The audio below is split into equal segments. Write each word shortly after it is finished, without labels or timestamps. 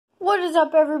What is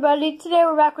up, everybody? Today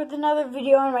we're back with another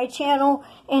video on my channel,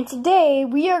 and today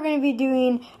we are going to be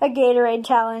doing a Gatorade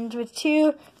challenge with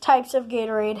two types of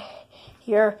Gatorade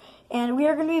here, and we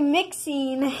are going to be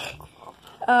mixing.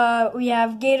 We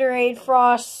have Gatorade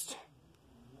Frost,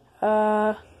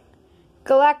 Galactor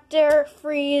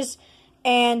Freeze,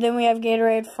 and then we have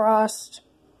Gatorade Frost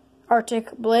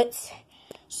Arctic Blitz.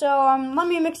 So, let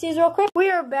me mix these real quick. We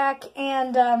are back,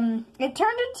 and, it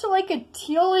turned into, like, a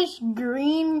tealish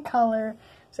green color.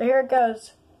 So, here it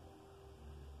goes.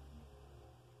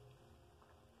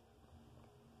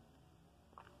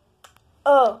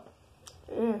 Oh.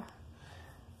 Ew.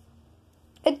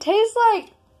 It tastes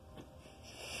like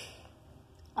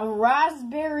a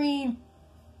raspberry.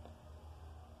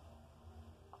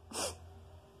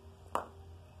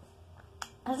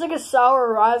 It's like a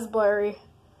sour raspberry.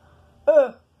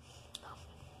 Ugh.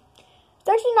 It's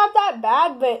actually not that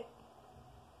bad, but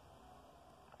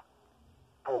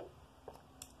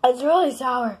it's really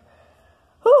sour.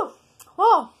 Whew.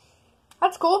 Well,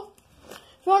 that's cool. If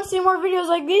you want to see more videos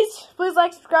like these, please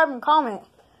like, subscribe, and comment.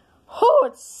 Oh,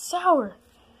 it's sour.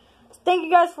 Thank you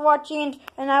guys for watching,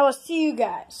 and I will see you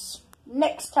guys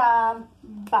next time.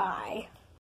 Bye.